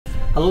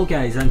Hello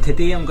guys, and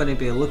today I'm going to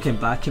be looking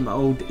back at my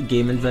old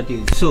gaming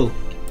videos. So,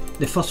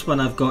 the first one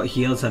I've got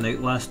here is an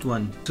Outlast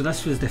one. So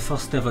this was the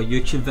first ever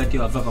YouTube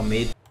video I've ever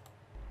made.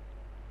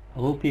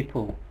 Hello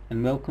people,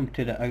 and welcome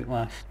to the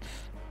Outlast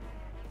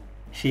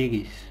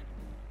series.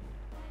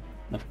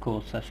 Of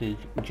course this is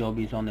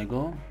Jobbies on the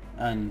Go,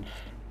 and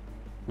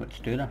let's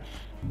do this.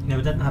 Now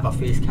we didn't have a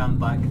face cam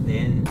back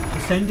then.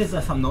 It sounds as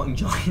if I'm not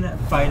enjoying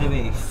it, by the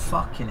way.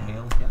 Fucking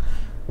hell. Yeah.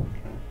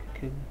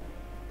 Cool.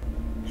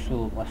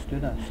 So let's do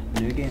this.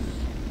 New game.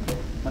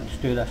 Let's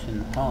do this in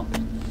hard.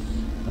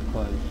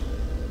 Because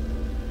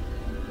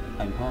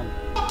I'm hard.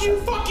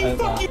 Fucking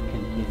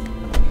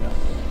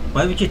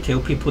Why would you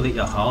tell people that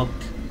you're hard?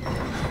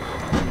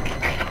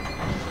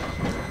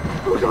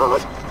 Oh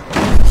god!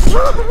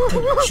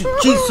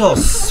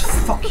 Jesus!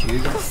 Fuck you,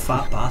 you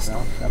fat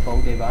bastard. A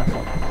baldy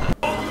bastard.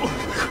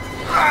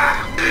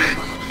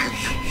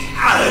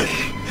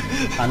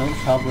 I know it's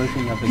hard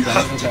losing your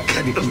virginity,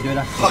 but you can do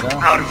this together.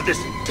 Out of this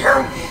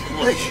terrible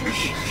place.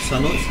 So I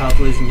know it's hard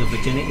losing your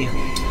virginity,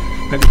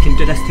 but we can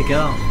do this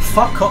together.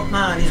 Fuck up,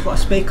 man, he's got a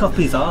spike up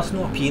his arse,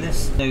 not a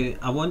penis. Now,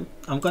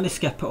 I'm going to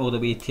skip it all the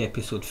way to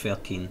episode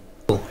 13.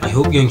 I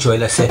hope you enjoy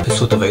this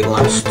episode of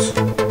Outlast.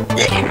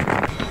 Wait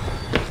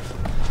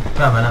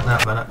a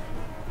minute.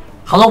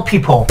 Hello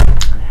people,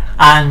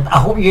 and I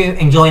hope you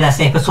enjoy this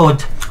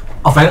episode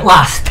of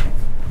Outlast.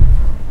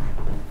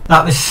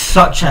 That was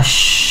such a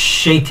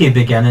shitty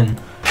beginning.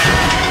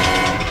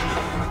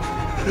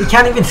 You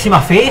can't even see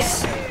my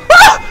face.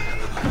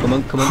 Come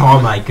on. Oh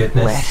my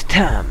goodness. Last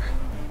time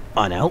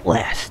on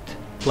Outlast.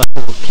 Little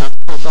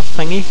camcorder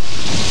thingy.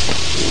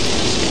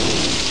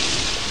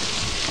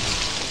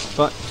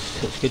 But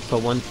it's good for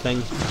one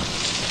thing.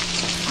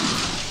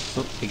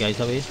 Oh, the guy's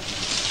away.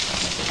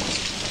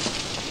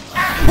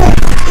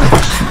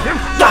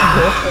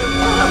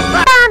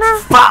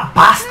 Fat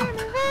bastard!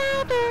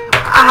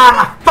 Ah,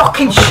 my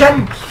fucking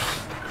shin!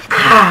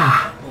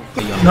 Ah.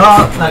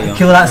 No,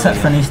 cool, that's it,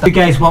 finished. If you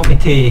guys want me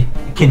to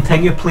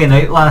continue playing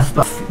Outlast,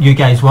 but if you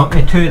guys want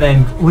me to,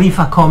 then leave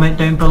a comment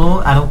down below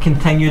and I'll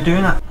continue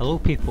doing it. Hello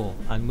people,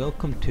 and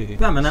welcome to...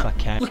 Wait a minute,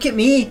 look at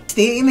me,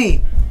 stay to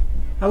me.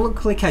 I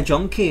look like a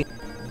junkie.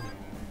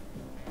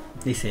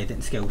 These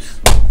editing skills.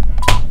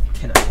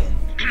 10 out of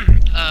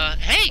 10.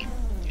 Hey!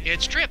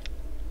 It's Trip.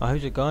 Oh,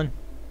 how's it going?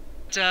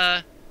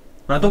 I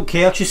don't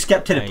care, just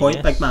skip to the point,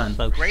 yes, big man.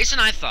 so Grace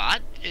and I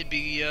thought it'd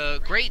be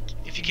great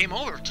if you came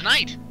over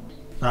tonight.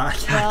 I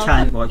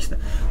can't watch that.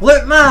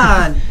 Look,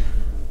 man!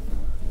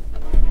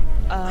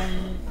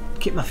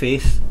 Look at my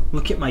face.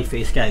 Look at my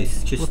face,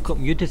 guys. Just look up,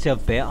 you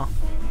deserve better.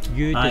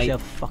 You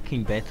deserve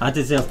fucking better. I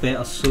deserve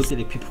better, so do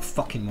the people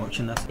fucking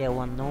watching this. There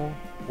were no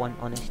one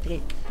on the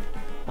street,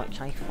 which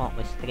I thought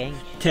was strange.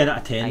 10 out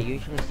of 10. I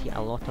usually see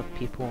a lot of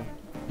people,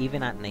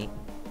 even at night.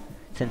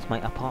 Since my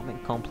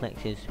apartment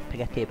complex is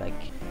pretty big,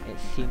 it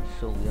seems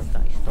so weird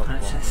that I stopped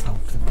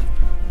walking.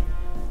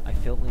 I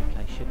felt like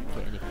I shouldn't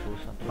get any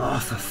closer to Oh,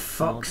 it, for nor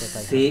fuck's did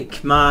I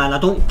sake, man. I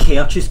don't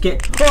care, just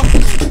get...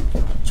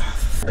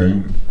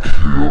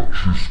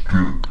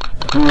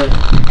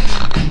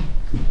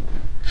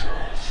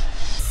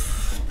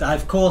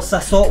 Of course, I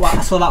saw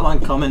that one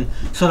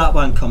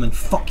coming.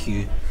 Fuck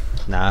you.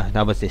 Nah,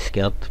 that was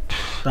scared.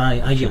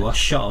 Aye, you were.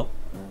 Shut up.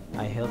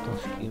 I heard her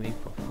screaming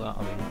for flat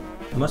away.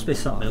 There must be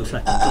something else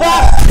I can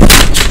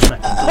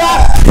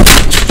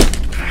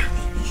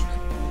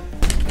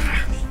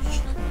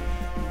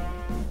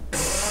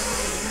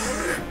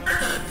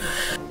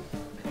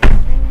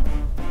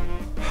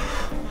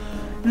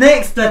do.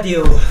 Next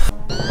video.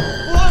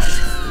 What?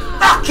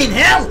 Fucking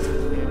hell!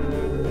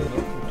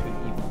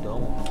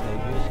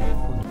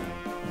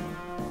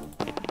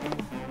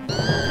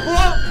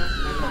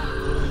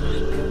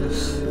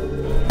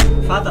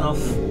 I've had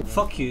enough.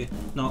 Fuck you.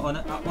 No,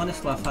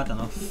 honestly, I've had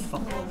enough.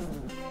 Fuck off.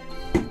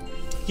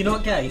 You know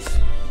what, guys?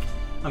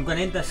 I'm going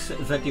to end this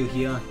video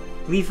here.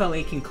 Leave a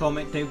like and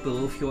comment down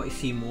below if you want to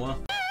see more.